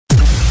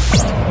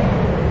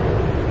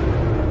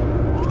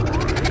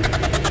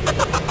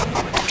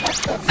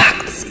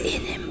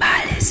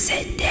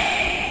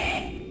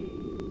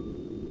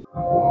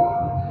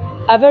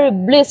A very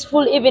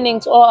blissful evening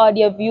to all our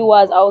dear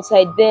viewers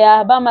outside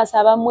there.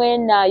 Bamasaba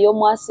mwena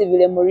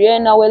yomwasivile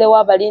muriena wele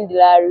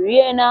wabalindila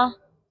riena.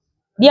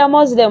 Dear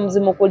Muslims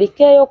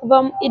mukulikeyo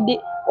kuva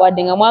idi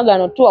wadenga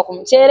mwagano tuwa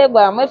kumchere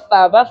gwa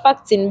mwefaba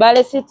facts in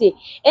Mbale City.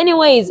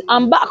 Anyways,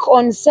 I'm back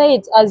on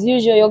site as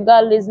usual. Your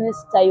girl Liz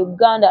Nista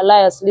Uganda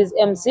alias Liz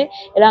MC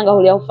elanga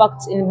hulia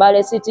facts in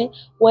Mbale City,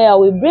 where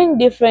we bring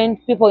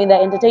different people in the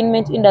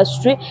entertainment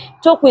industry,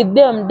 talk with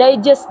them,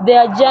 digest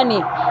their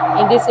journey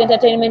in this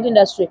entertainment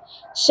industry.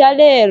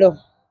 Shalelo,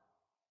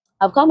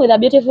 I've come with a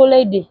beautiful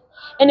lady.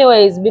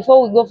 Anyways,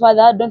 before we go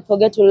further, don't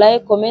forget to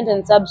like, comment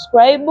and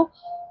subscribe.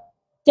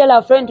 Tell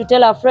a friend to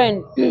tell a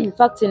friend.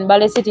 Facts in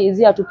Mbale City is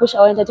here to push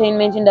our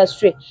entertainment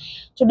industry.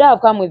 Today I've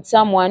come with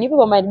someone. You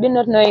people might be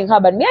not knowing her,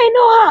 but me, I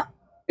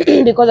know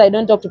her. Because I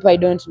don't talk to people I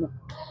don't know.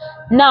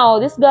 Now,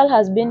 this girl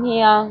has been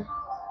here.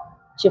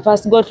 She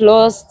first got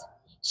lost.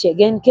 She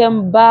again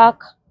came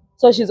back.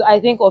 So she's, I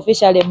think,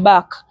 officially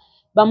back.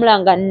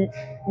 Bamulanga,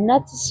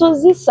 not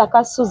Suzie, Saka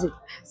Suzie.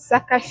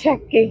 Saka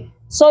Shaki.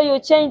 So you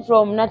changed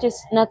from not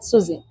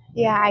Suzie?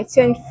 Yeah, I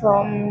changed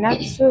from not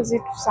Suzie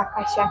to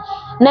Saka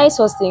Shaki. Nice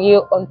hosting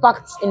you on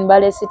Facts in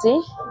Mbale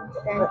City.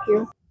 Thank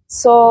you.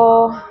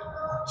 So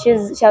she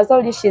has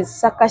told you she's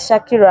Saka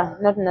Shakira,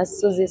 not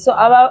Suzie. So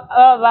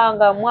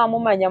abanga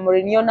mumanya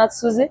murinyo not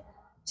Suzie.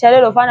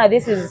 Shalelo fana,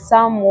 this is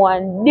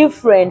someone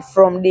different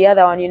from the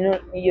other one you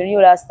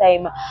knew last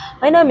time.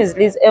 My name is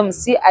Liz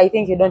MC. I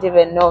think you don't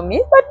even know me,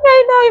 but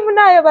I know him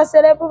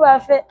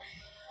now.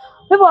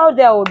 People out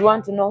there would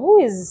want to know, who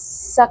is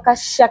Saka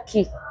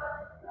Shaki?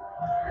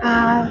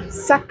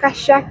 Saka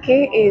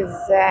Shaki is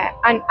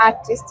an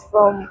artist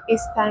from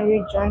Eastern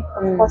region,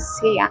 of course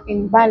here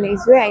in Mbale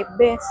is where I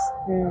base.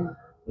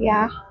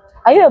 Yeah.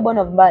 Are you a born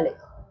of Mbale?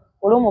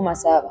 Ulumu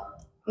Masaba?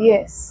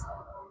 Yes.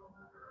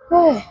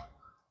 Hey.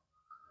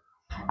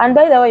 And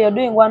by the way, you're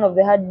doing one of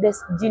the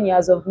hardest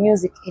genres of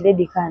music a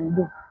lady can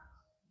do.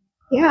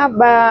 Yeah,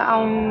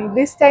 but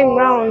this time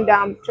round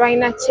I'm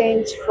trying to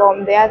change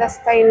from the other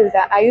style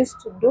that I used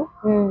to do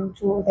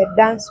to the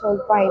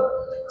dancehall vibe.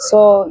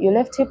 So you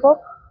left hip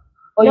hop?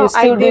 Or no, you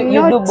still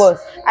do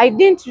both? I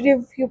didn't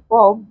leave hip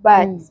hop,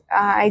 but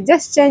I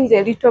just changed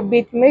a little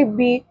bit.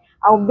 Maybe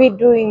I'll be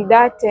doing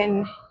that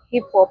and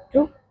hip hop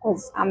too,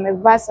 because I'm a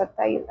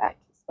versatile artist.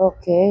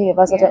 Okay, you're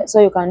versatile. Yeah.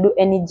 So you can do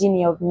any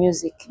genre of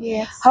music.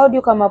 Yes. How do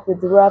you come up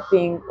with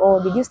rapping?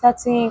 Or did you start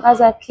singing as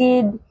a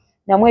kid?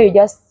 Now you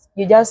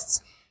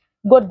just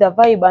got the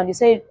vibe and you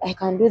said, I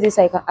can do this,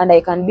 I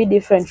can be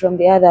different from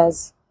the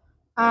others.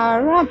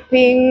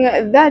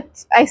 Rapping,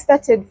 that I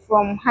started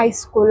from high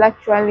school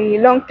actually.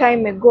 A long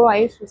time ago I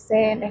used to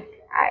say like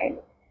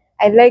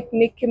I like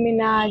Nicki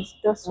Minaj,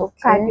 also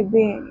Cardi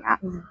B,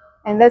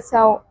 and that's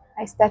how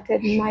I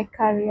started my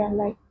career.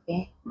 Like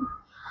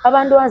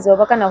Abandu wanze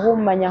obakana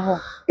humanyaho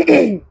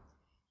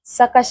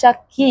Saka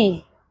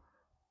Shaki,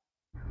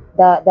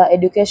 the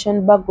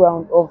education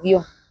background of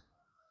you.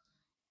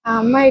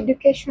 My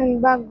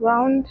education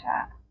background,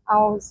 I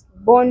was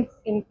born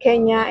in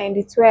Kenya and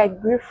it's where I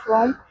grew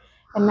from,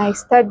 and I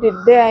studied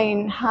there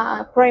in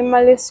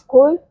primary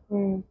school.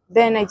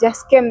 Then I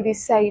just came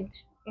this side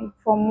in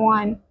Form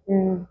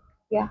 1.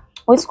 Yeah.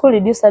 What school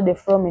did you study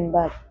from in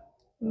Mbale?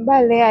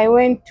 Mbale, I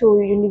went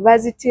to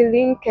University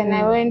Link and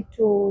I went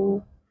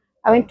to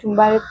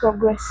Mbale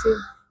Progressive.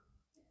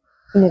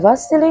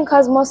 University Link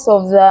has most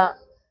of the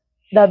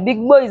big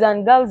boys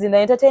and girls in the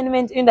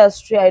entertainment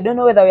industry. I don't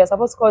know whether we are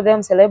supposed to call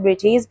them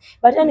celebrities,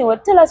 but anyway,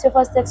 tell us your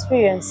first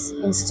experience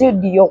in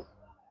studio.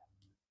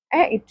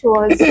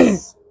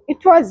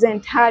 It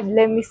wasn't hard,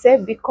 let me say,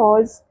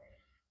 because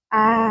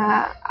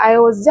I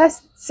was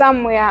just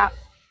somewhere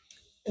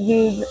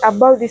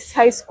about this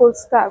high school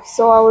stuff.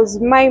 So I was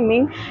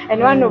miming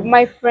and one of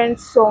my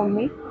friends saw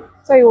me.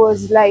 So he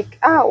was like,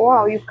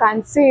 wow, you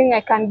can sing, I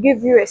can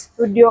give you a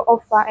studio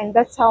offer. And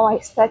that's how I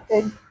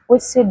started.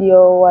 Which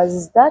studio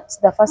was that?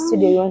 The first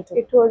studio you went to?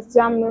 It was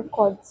Jam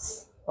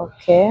Records.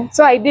 Okay.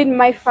 So I did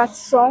my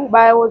first song,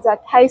 but I was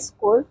at high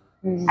school.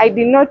 I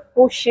did not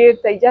push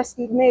it. I just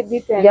made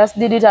it. And just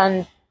did it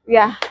and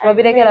yeah.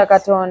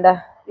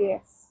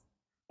 Yes.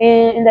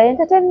 In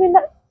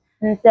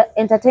the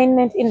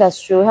entertainment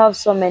industry, we have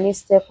so many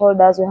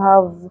stakeholders. We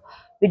have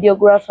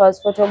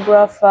videographers,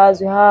 photographers,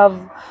 we have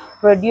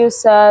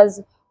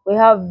producers, we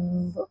have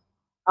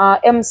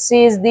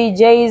MCs,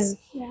 DJs,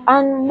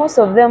 and most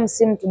of them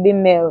seem to be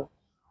male.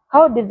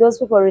 How did those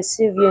people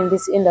receive you in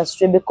this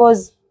industry?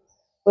 Because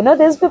we know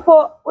these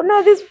people,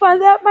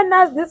 and their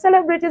manners, these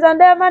celebrities and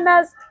their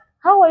manners.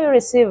 How were you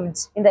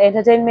received in the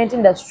entertainment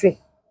industry?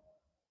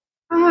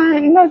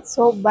 Not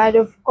so bad,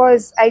 of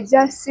course. I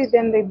just see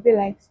them, they be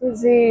like,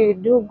 Suzie, you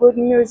do good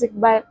music,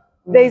 but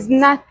there's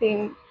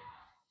nothing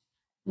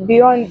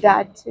beyond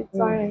that. It's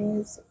only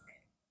music.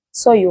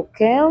 So you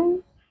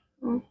came,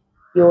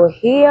 you're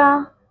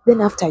here,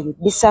 then after you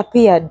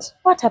disappeared.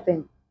 What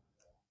happened?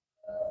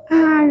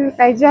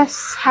 I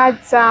just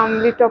had some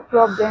little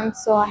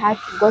problems, so I had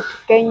to go to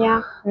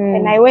Kenya,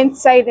 and I went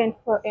silent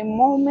for a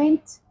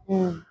moment.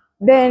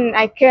 Then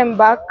I came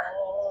back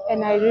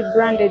and I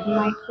rebranded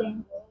my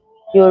thing.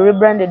 You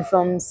rebranded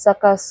from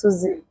SAKA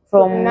Suzie,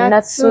 from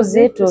Not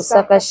Suzie to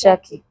SAKA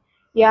Shaki.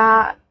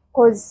 Yeah,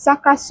 because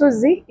SAKA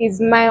Suzie is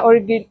my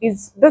origin,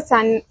 is those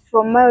are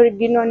from my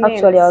original name.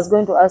 Actually, I was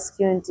going to ask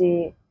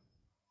you,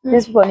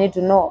 these people need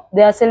to know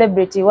their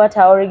celebrity, what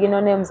her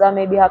original names are,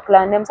 maybe her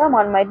clan name.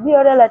 Someone might be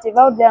a relative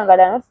out there and they're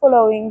not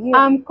following you.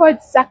 I'm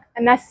called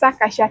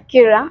SAKA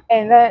Shakira,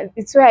 and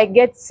it's where I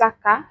get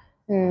SAKA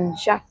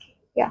Shaki.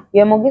 Yeah.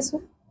 You're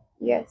Bugisu?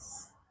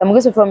 Yes. You're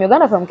Bugisu from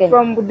Uganda, from Kenya?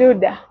 From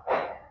Bududa.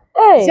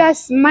 Hey.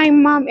 Just my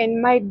mom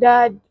and my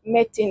dad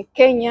met in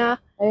Kenya,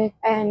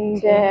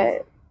 and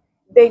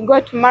they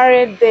got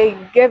married, they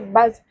gave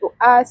birth to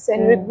us,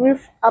 and we grew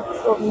up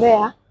from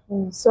there.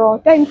 So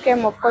time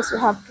came, of course, we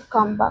have to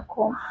come back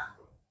home.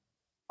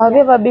 Have you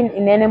ever been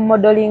in any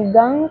modeling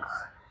gang?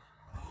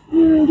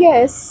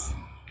 Yes.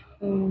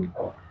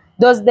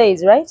 Those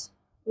days, right?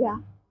 Yeah.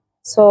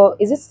 So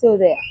is it still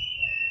there?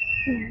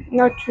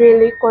 Not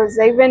really, because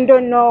I even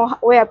don't know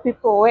where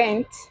people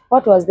went.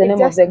 What was the name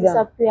of the gang?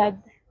 Disappeared.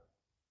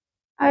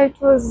 It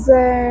was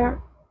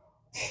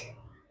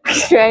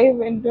actually, I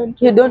even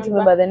don't. You don't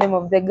remember the name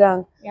of the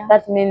gang? Yeah.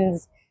 That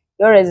means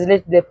you always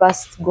let the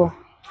past go.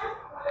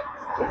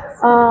 Yes.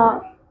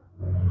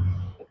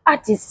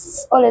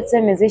 Artists, or let's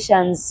say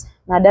musicians,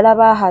 nadala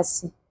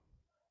bahasi,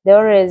 they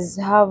always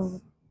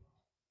have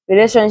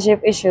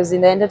relationship issues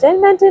in the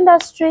entertainment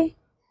industry.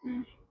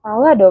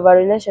 We had of a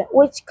relation.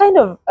 Which kind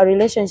of a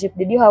relationship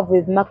did you have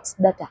with Max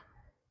Data?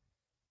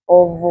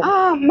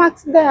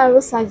 Max Data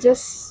are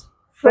just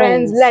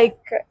friends, like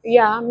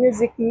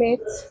music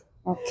mates.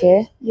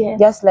 Okay. Yes.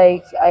 Just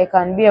like I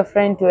can be a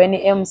friend to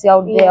any MC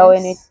out there or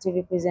any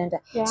TV presenter.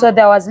 Yeah. So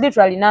there was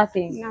literally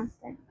nothing.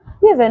 Nothing.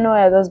 You even know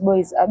where those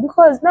boys are,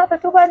 because nothing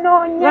to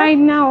know. Right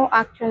now,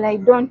 actually, I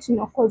don't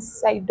know,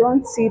 because I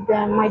don't see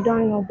them. I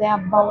don't know their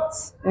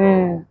abouts.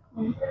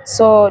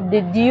 So do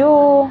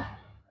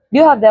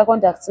you have their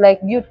contacts?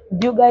 Like, do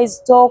you guys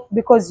talk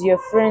because you're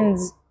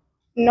friends?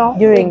 No,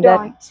 during we that.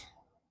 Don't.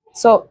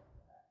 So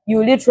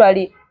you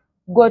literally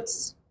got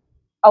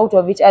out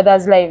of each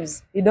other's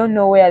lives. You don't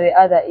know where the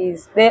other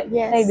is.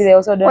 Maybe they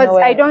also don't know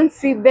where. I don't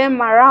see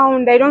them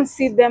around. I don't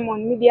see them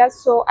on media,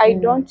 so I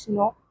don't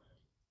know.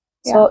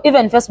 So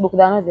even Facebook,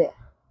 they're not there.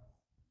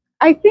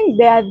 I think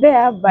they are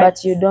there,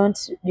 but you don't.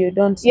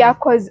 Yeah,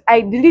 because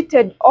I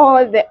deleted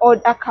all the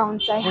old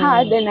accounts I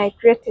had, and I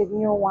created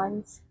new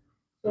ones.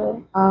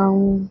 So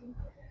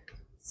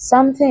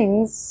some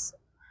things.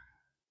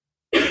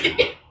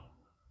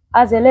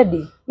 As a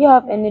lady, you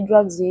have any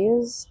drugs you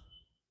use?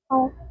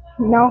 Oh,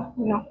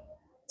 no.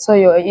 So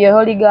you're a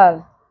holy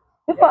girl.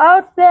 People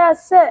out there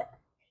say.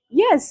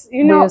 Yes,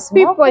 you know,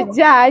 people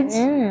judge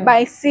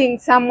by seeing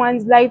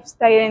someone's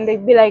lifestyle, and they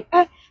be like,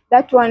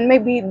 that one,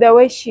 maybe the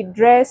way she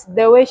dressed,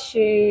 the way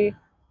she,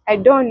 I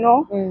don't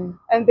know,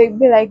 and they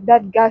be like,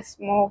 that girl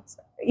smokes.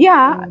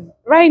 Yeah,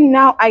 right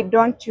now I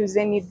don't use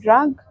any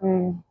drug.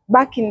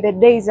 Back in the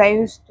days I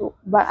used to,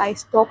 but I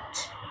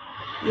stopped.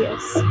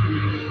 Yes.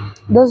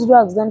 Those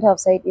drugs don't have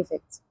side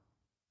effects.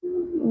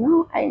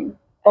 No,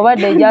 or what,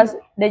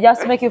 they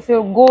just make you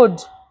feel good.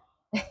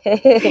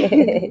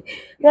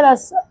 Tell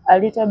us a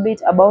little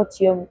bit about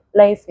your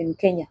life in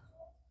Kenya.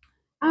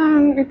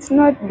 It's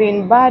not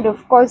been bad,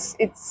 of course.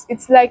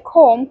 It's like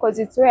home, because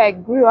it's where I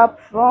grew up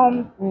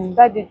from,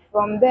 studied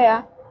from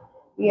there.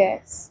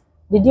 Yes.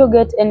 Did you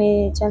get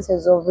any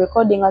chances of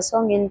recording a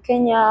song in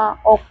Kenya,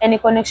 or any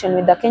connection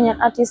with the Kenyan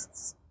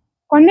artists?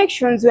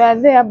 Connections were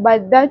there,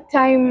 but that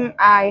time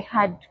I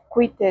had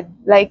quitted.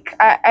 Like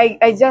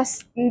I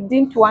just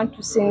didn't want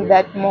to sing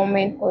that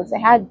moment, because I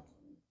had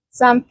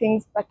some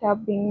things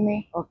perturbing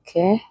me.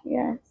 Okay.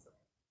 Yes.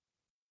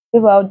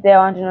 People out there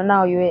want to know,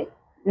 now you're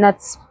not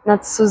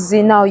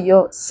Suzie, now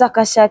you're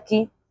SAKA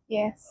Shaki.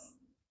 Yes.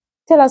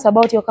 Tell us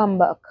about your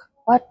comeback.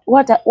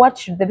 What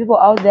should the people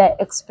out there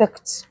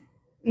expect?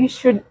 You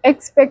should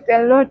expect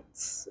a lot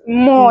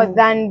more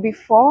than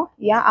before.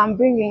 Yeah, I'm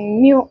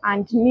bringing new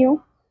and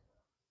new.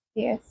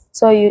 Yes.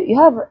 So you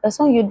have a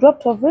song you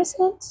dropped of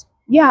recent?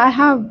 Yeah, I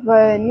have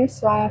a new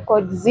song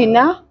called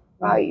Zina.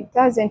 It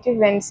hasn't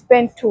even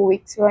spent 2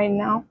 weeks right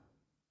now.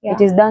 Yeah.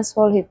 It is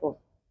dancehall hip hop.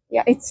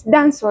 Yeah, it's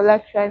dancehall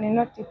actually,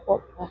 not hip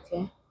hop.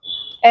 Okay.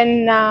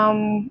 And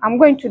I'm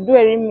going to do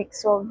a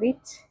remix of it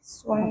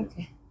soon.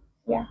 Okay.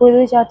 Yeah. With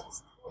which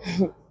artist?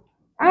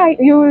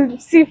 You will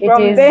see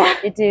from there.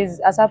 It is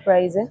a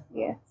surprise, eh?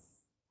 Yes.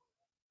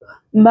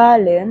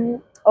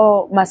 Mbale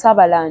or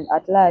Masabaland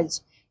at large,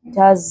 it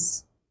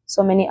has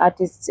so many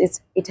artists.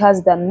 It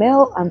has the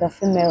male and the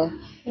female.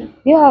 Do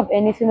you have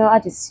any female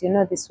artists you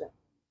know this way?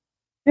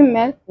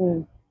 Female?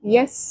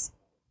 Yes.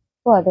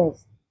 Who are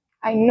those?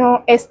 I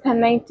know Esther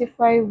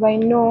 95. I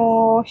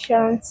know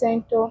Sharon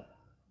Cento.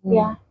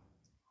 Yeah.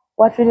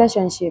 What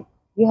relationship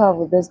you have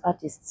with those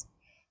artists?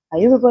 Are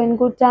you people in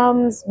good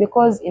terms?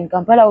 Because in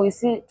Kampala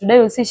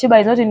today we see Shiba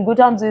is not in good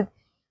terms with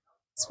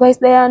Spice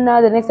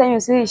Diana. The next time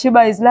you see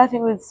Shiba is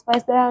laughing with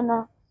Spice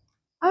Diana.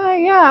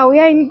 Yeah, we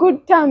are in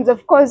good terms.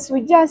 Of course,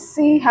 we just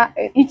see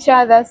each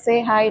other,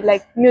 say hi,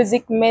 like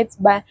music mates,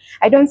 but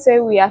I don't say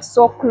we are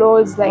so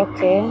close. Like,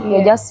 okay,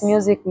 you're just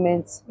music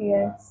mates.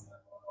 Yes.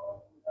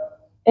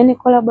 Any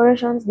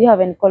collaborations? Do you have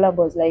any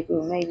collabos? Like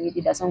you maybe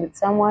did a song with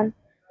someone?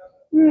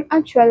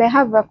 Actually, I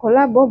have a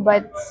collabo,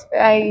 but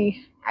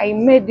I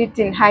made it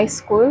in high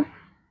school.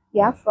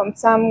 Yeah, from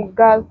some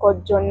girl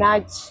called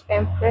Jonaj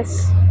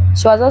Empress.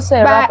 She was also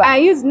a But rapper. I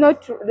used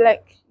not to,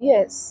 like,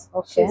 yes,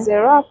 Okay. she's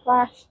a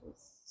rapper,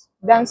 she's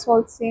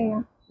dancehall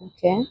singer.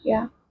 Okay.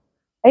 Yeah.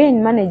 Are you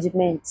in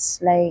management?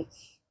 Like,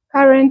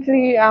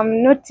 Currently,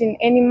 I'm not in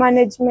any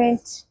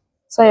management.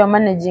 so you're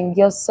managing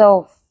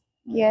yourself.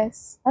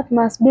 Yes. That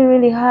must be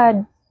really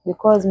hard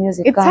because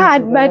music It's comes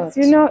hard, with a but lot.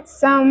 you know,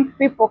 some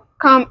people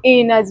come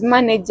in as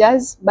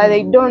managers, but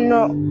they don't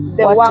know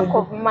the What to work do.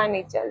 of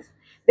managers.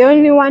 They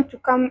only want to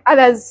come.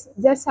 Others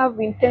just have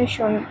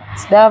intention,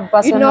 They have you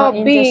personal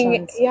know, being,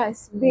 intentions.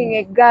 yes, being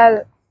a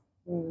girl,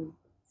 Mm.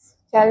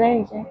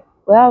 challenging.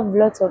 We have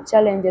lots of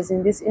challenges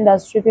in this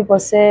industry.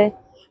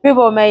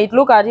 People might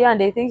look at you and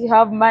they think you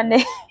have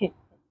money.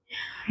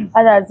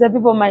 Others say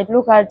people might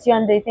look at you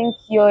and they think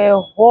you're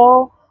a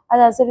whore.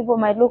 Others say people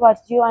might look at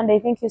you and they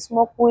think you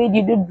smoke weed,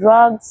 you do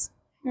drugs.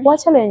 What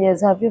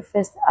challenges have you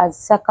faced as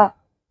SAKA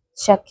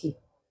Shaki?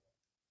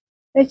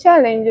 The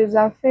challenges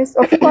are faced.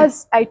 Of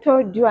course, I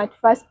told you at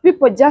first,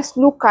 people just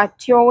look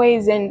at your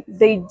ways and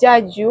they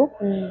judge you.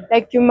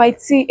 Like you might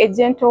see a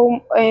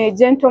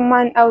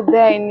gentleman out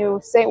there and you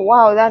say,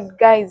 wow, that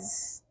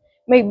guy's,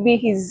 maybe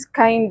he's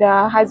kind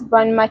of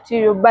husband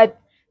material, but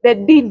the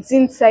deeds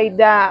inside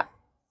are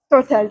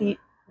totally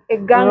a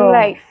gang Raw.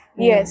 life.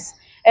 Yes.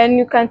 And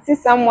you can see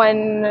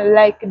someone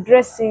like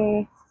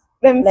dressing,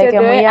 let me Like say a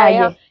the way I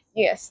muyaye. am.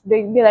 Yes,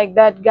 they be like,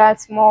 that girl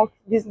smoke,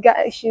 this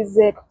guy, she's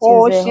a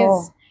whore, She's a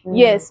whore.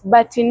 yes,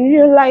 but in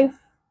real life,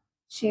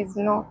 she's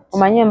not.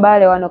 Omanye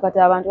mbale wano kati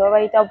abantu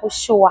babayita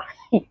bushua.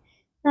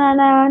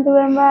 Nana abantu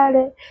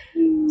bembale.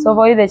 So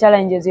for you, the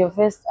challenges you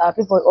face are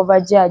people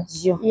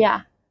overjudge you.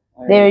 Yeah.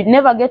 They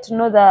never get to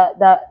know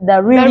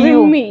the real The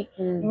real you. me.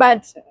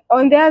 But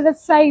on the other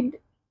side,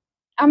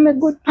 I'm a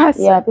good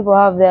person. Yeah, people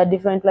have their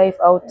different life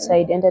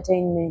outside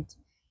entertainment.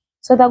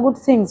 So the good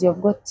things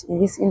you've got in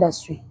this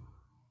industry.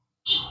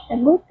 The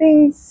good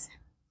things,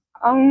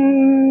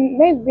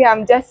 maybe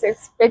I'm just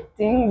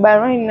expecting, but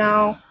right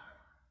now,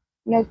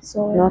 not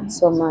so. Not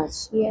so much.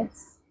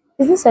 Yes.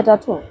 Is this a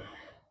tattoo?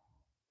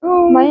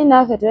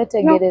 Maina afe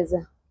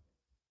tuwetegereza.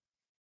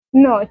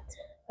 Not.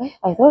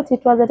 I thought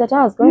it was a tattoo.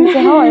 I was going to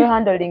say, how are you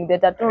handling the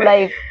tattoo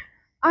life?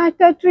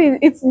 Tattoo,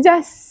 it's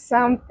just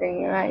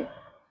something, right?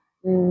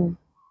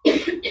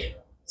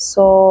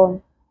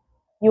 So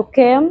you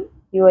came,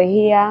 you were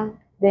here,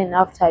 then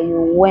after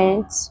you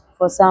went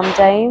for some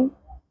time.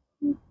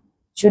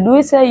 Should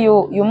we say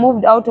you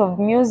moved out of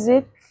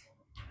music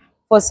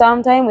for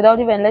some time without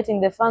even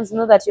letting the fans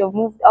know that you've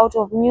moved out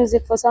of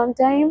music for some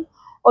time?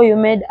 Or you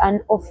made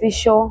an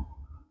official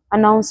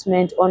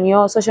announcement on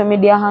your social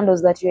media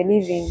handles that you're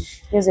leaving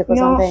music for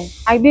some time?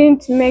 I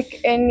didn't make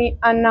any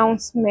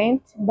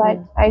announcement, but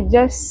I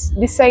just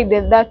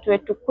decided that way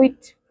to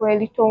quit for a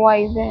little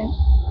while then.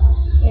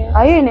 Yes.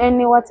 Are you in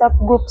any WhatsApp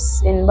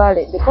groups in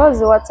Bali? Because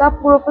the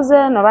WhatsApp groups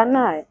are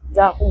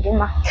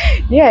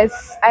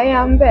Yes, I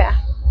am there.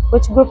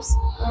 Which groups?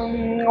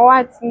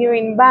 What's new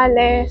in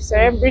Bali,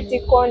 Celebrity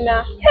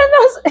Corner.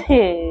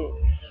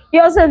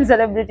 You're also in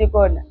Celebrity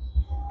Corner.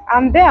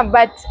 I'm there,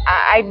 but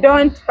I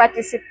don't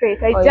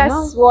participate. I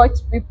just watch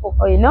people.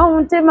 Oh, you know,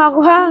 mtima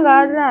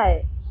kuhanga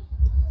naye.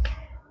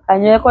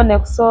 Kanyweko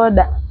neku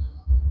soda.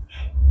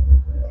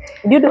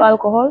 Do you do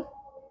alcohol?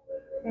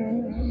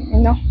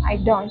 No, I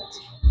don't.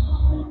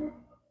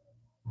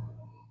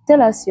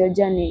 Tell us your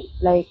journey,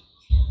 like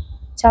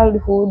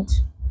childhood.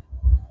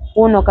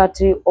 Uno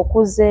kati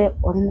okuze,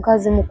 oli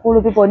mukazi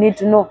mukulu. People need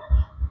to know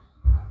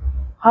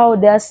how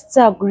their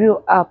sister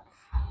grew up.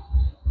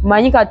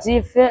 Manyi kati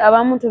ife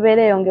abamu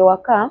tubeereyo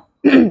ngewaka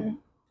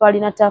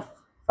twalina tough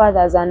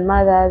fathers and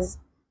mothers,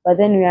 but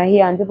then we are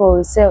here and people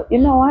will say, you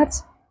know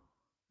what?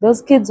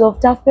 Those kids of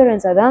tough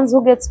parents are the ones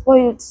who get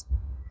spoiled.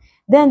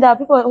 Then there are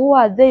people who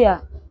are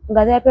there,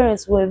 but their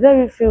parents were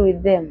very free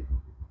with them.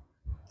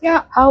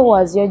 Yeah. How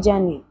was your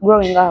journey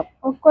growing up?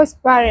 Of course,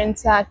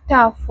 parents are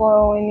tough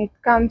when it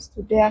comes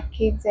to their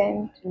kids,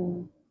 and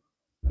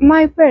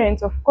my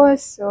parents, of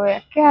course,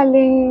 were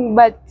caring,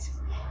 but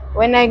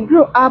when I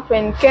grew up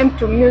and came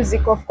to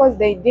music, of course,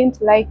 they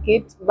didn't like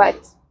it, but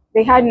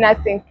they had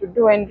nothing to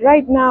do. And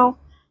right now,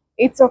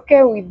 it's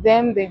okay with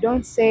them. They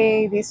don't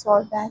say this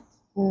or that.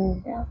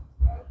 Yeah.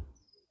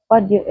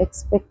 What do you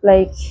expect?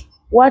 Like,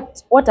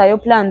 what are your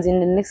plans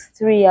in the next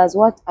 3 years?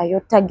 What are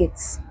your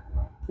targets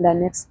in the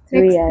next 3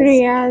 years? Next 3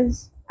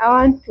 years, I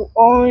want to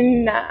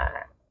own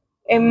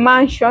a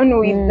mansion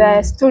with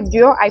a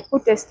studio. I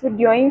put a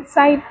studio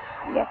inside.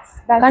 Yes,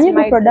 that's Can you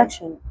my do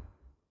production? goal.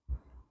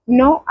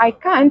 No, I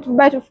can't.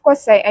 But of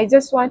course, I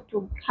just want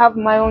to have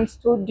my own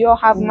studio,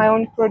 have my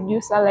own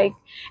producer. Like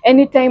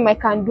anytime I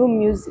can do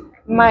music,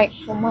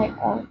 for my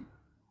own.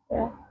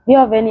 Yeah. Do you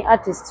have any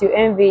artists you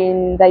envy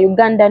in the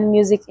Ugandan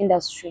music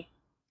industry?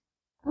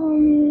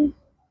 And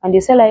you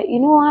say like, you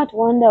know what?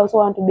 One day I also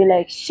want to be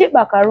like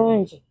Shiba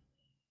Karunji.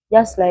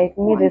 Just like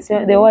me,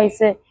 the way I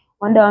say,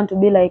 one day I want to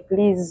be like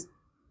Liz.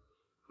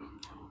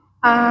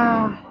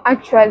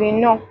 Actually,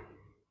 no.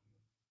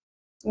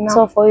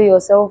 So for you, you're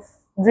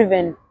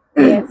self-driven.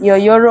 Yes. You're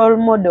your role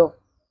model.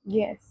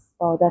 Yes.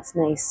 Wow, that's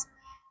nice.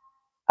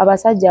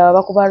 Abasajja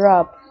bakuba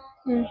rap.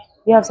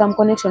 You have some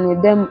connection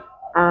with them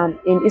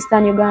in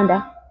Eastern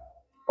Uganda,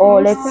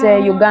 or let's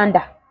say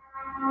Uganda.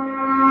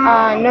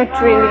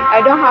 Not really.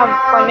 I don't have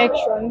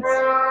connections.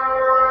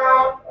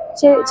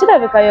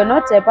 Chidavika, you're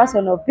not a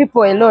person of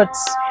people a lot.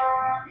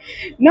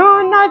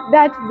 No, not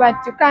that, but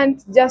you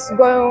can't just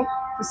go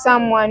to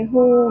someone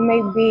who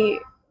maybe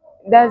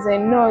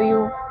doesn't know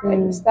you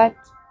and start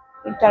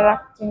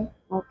interacting.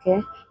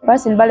 Okay.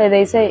 First in Bali,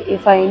 they say,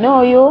 if I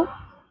know you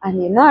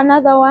and you know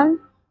another one,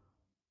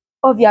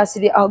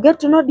 obviously I'll get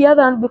to know the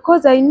other one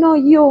because I know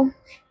you.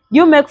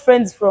 You make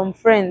friends from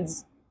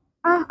friends.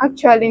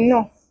 Actually,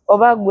 no.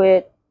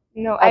 Obagwe.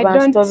 No, I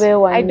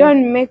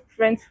don't make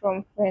friends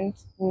from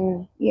friends.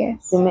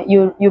 Yes.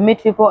 You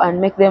meet people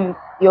and make them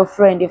your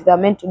friend if they're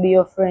meant to be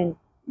your friend.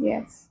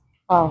 Yes.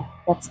 Wow,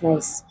 that's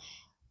nice.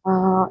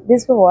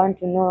 These people want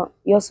to know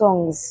your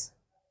songs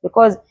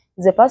because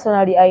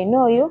personally I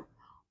know you.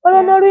 But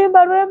I know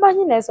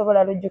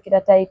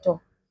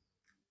title.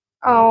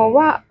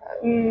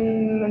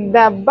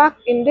 The back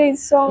in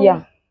this song.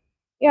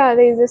 Yeah,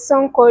 there is a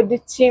song called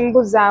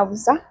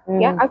Chimbuzabuza.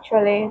 Yeah,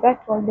 actually,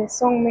 that was the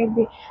song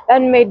maybe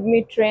that made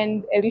me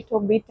trend a little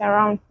bit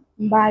around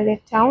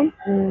Mbale town.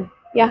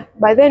 Yeah,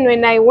 but then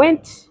when I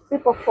went,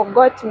 people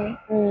forgot me.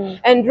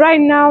 And right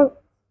now,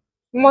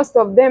 most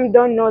of them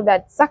don't know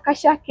that SAKA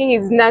SHAKI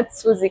is not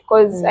Suzie,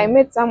 because I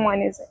met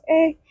someone and said,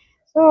 hey,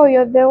 so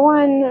you're the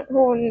one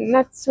who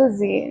not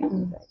Suzie.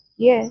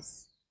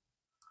 Yes.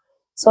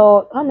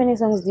 So how many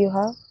songs do you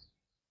have?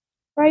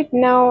 Right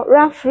now,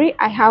 roughly,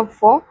 I have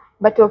 4.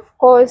 But of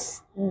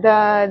course,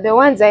 the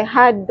ones I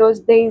had those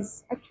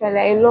days, actually,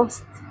 I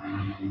lost.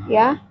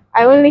 Yeah,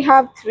 I only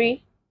have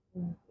 3.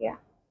 Yeah.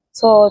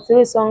 So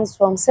 3 songs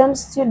from same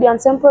studio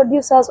and same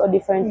producers or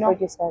different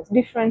producers?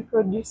 Different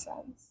producers.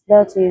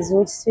 That is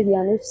which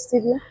studio and which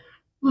studio?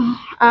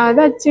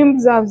 That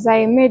Chimbuzabuza,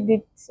 I made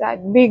it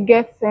at Big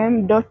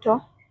FM,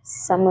 Dotto.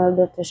 Samuel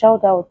Dotto.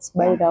 Shout out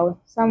by the way.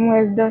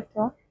 Samuel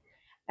Dotto.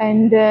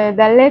 And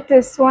the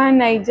latest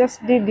one, I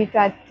just did it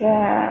at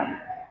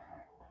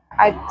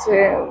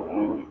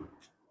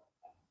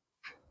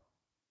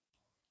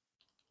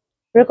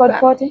Record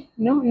 40?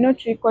 No,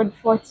 not Record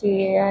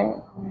 40.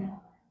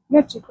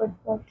 Not Record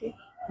 40.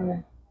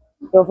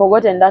 You've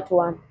forgotten that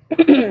one.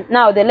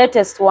 Now the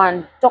latest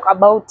one. Talk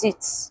about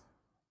it.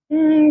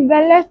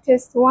 The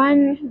latest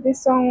one,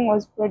 this song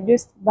was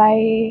produced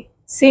by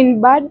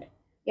Sinbad.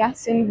 Yeah,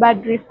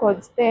 Sinbad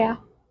Records there.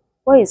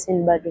 Where is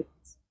Sinbad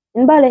Records?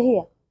 In Bale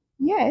here?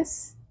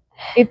 Yes.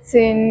 It's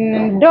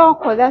in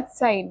Doko, that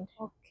side.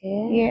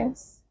 Okay.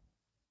 Yes.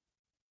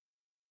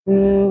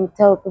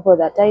 Tell people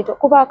that title.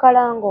 Kuba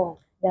Kalango.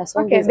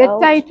 Okay, the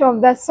title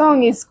of the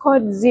song is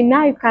called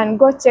Zina. You can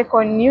go check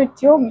on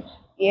YouTube.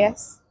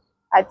 Yes.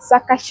 At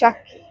SAKA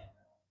SHAKI.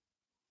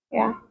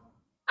 Yeah.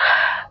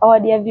 Our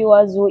dear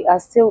viewers, we are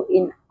still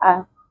in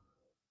a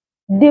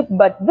deep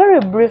but very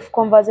brief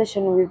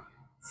conversation with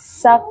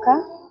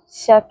SAKA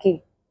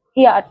SHAKI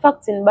here at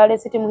Facts in Bale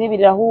City.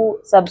 Muhibira who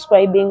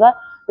subscribing,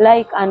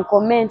 like and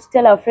comment,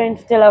 tell a friend,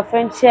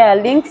 share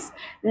links.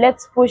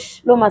 Let's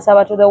push Loma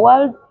Saba to the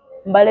world,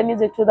 Bale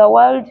music to the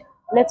world.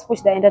 Let's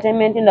push the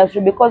entertainment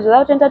industry, because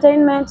without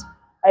entertainment,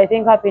 I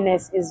think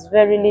happiness is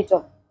very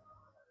little.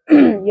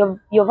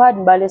 You've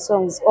heard Bale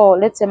songs, or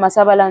let's say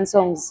Masabaland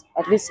songs.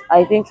 At least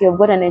I think you've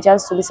gotten a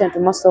chance to listen to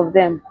most of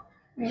them.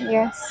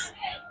 Yes.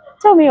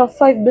 Tell me your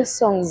 5 best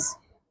songs.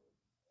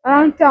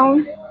 Around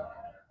town.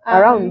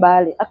 Around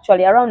Bale,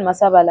 actually around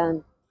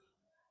Masabaland.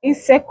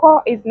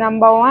 Iseko is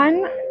number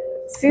 1.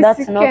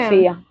 That's No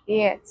Fear.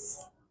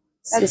 Yes.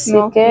 That's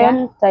No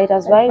Fear.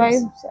 Titus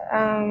Vibes.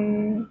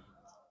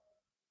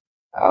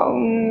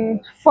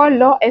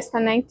 Follow Esther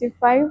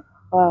 95.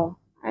 Wow.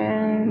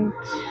 And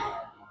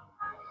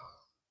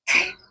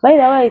by the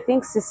way, I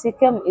think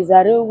Sisikem is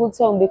a real good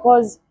song,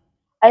 because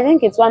I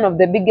think it's one of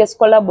the biggest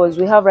collabos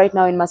we have right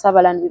now in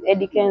Masabaland with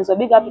Eddie Ken. So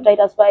big up to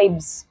Titus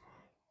Vibes.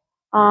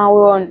 We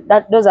won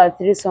that. Those are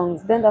 3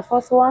 songs. Then the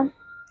 4th one.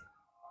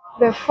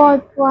 The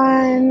 4th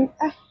one.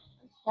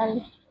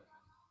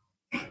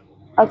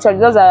 Actually,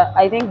 those are,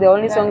 I think, the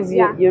only songs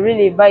you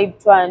really vibe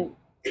to. And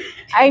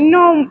I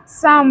know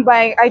some,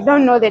 but I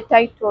don't know the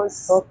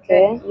titles.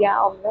 Okay.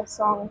 Of the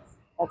songs.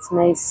 That's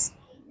nice.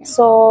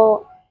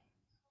 So,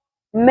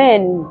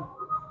 men,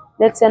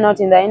 let's say not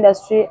in the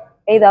industry,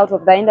 either out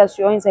of the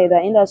industry or inside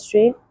the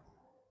industry,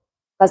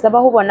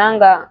 kasaba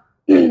hubonanga,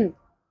 you're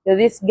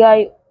this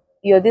guy,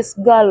 you're this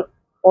girl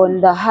on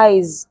the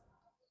highs.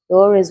 They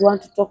always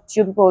want to talk to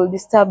you, people will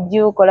disturb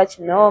you.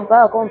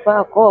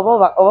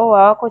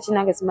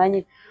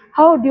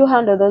 How do you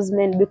handle those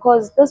men?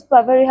 Because those people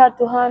are very hard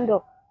to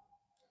handle.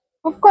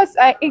 Of course,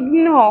 I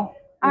ignore.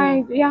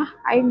 I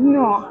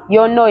ignore.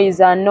 Your no is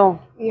a no.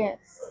 Yes.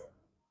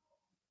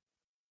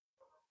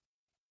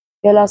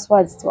 Your last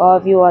words to our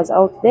viewers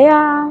out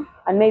there.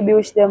 and maybe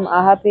wish them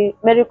a happy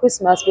Merry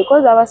Christmas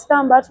because our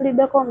stamp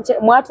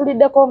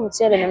mwatuliddeko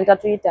omuchere ne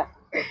mutatuita.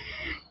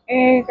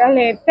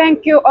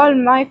 Thank you all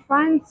my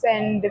fans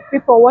and the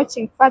people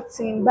watching Facts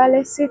in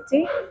Mbale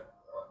City.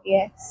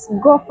 Yes,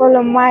 go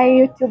follow my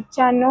YouTube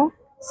channel,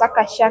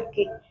 SAKA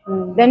SHAKI.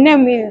 The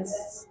name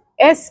is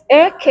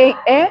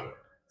SAKA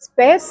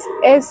space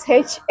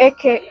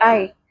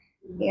SHAKI.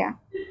 Yeah.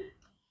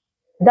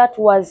 That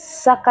was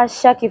SAKA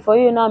SHAKI. For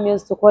you now, I'm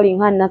used to calling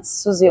her Nat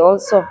Susie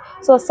also.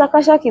 So SAKA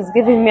SHAKI is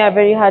giving me a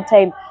very hard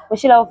time.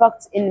 Washila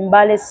Facts in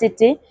Mbale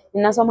City.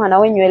 Ninasoma na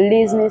when you're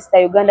Liz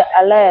Mr. Uganda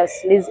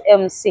Alias Liz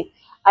MC.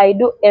 I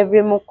do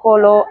every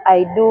mukolo,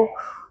 I do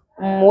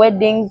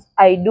weddings,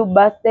 I do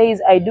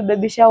birthdays, I do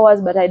baby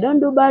showers, but I don't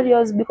do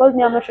burials because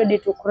me I'm not ready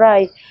to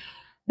cry.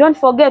 Don't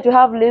forget to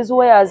have Liz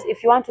wears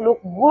if you want to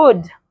look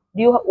good.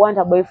 Do you want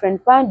a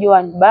boyfriend pant? Do you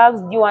want bags?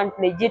 Do you want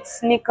legit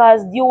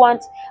sneakers? Do you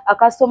want a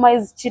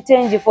customized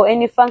chitenge for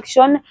any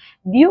function?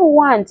 Do you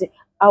want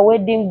a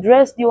wedding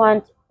dress? Do you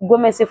want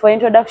gomesi for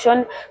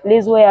introduction?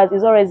 Liz Wears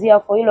is always here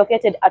for you,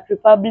 located at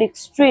Republic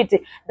Street.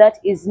 That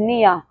is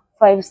near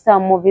 5-Star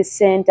Movie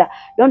Center.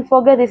 Don't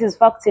forget, this is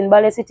Facts in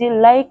Mbale City.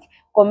 Like,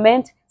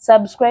 comment,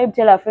 subscribe,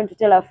 tell a friend to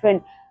tell a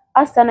friend.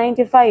 Asta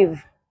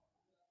 95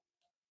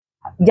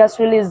 just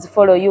released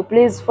follow you.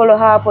 Please follow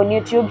her up on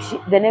YouTube.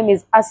 The name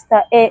is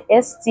Asta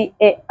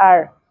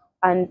ASTAR,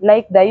 and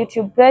like the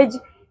YouTube page.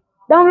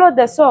 Download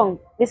the song.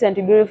 Listen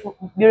to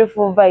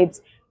beautiful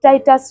vibes.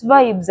 Titus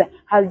Vibes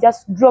has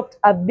just dropped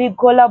a big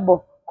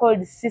collabo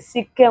called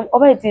CCKM.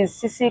 Over it is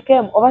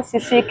CCKM over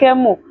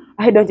CCKM.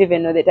 I don't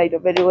even know the title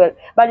very well,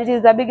 but it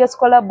is the biggest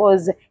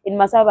collabos in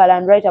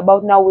Massabaland right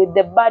about now with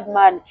the bad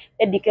man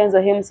Eddie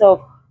Kenzo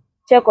himself.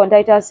 Check on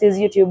Titus's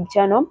YouTube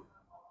channel.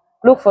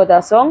 Look for the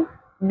song.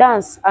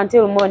 Dance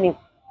until morning.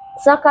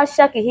 SAKA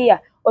SHAKI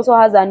here also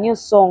has a new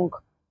song.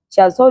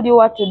 She has told you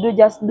what to do.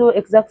 Just do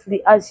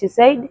exactly as she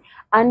said,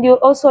 and you'll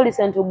also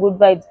listen to good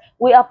vibes.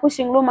 We are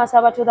pushing Luma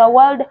Saba to the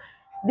world.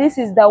 This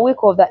is the week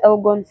of the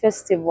Elgon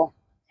Festival.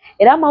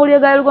 Era mawulire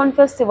ga Elgon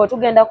Festival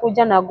tugenda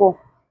kujja nago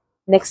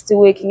next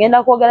week.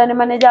 Ngenda kwogera ne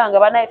manager wange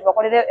banaye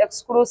tubakolere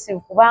exclusive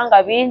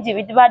kubanga bingi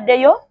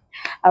bitibaddeyo.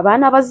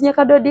 Abaana bazinye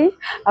kadodi,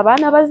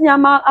 abaana bazinye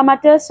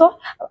amateso,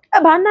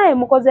 abaana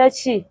mukoze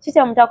ki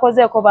kite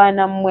mutakozeeko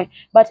baana mmwe.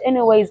 But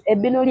anyways,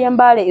 Ebinuli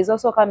Mbale is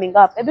also coming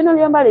up.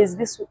 Ebinuli Mbale is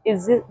this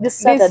Saturday. This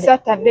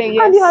Saturday,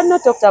 yes. And you had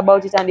not talked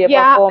about it and your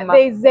performer.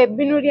 There is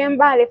Ebinuli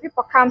Mbale.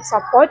 People come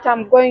support.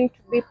 I'm going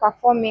to be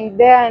performing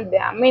there, and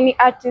there are many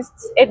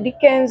artists. Eddie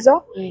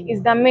Kenzo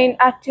is the main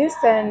artist,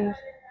 and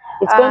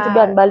it's going to be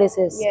on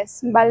Mbaleses.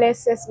 Yes,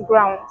 Mbaleses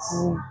grounds.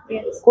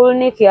 Yes.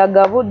 Kulniki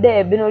agavudde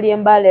Ebinuli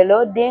Mbale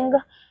loading.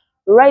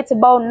 Right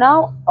about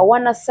now, I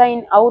wanna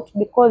sign out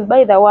because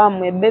by the way,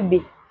 I'm a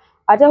baby.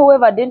 Ate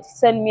whoever didn't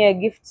send me a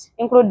gift,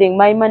 including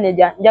my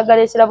manager,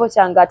 njagala ekirabo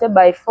kyange ate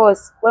by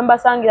force.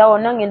 Wembasangirawo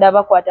nange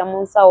ndabakwata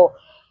mu nsawo.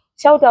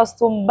 Shout out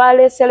to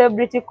Mbale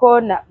Celebrity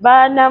Corner.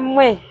 Baana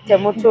mmwe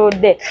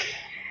temutudde.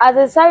 As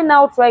I sign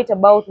out right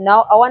about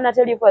now, I wanna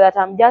tell you that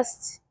I'm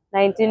just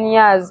 19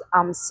 years.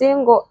 I'm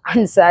single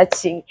and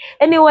searching.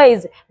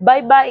 Anyways,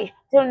 bye bye.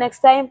 Till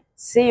next time.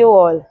 See you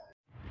all.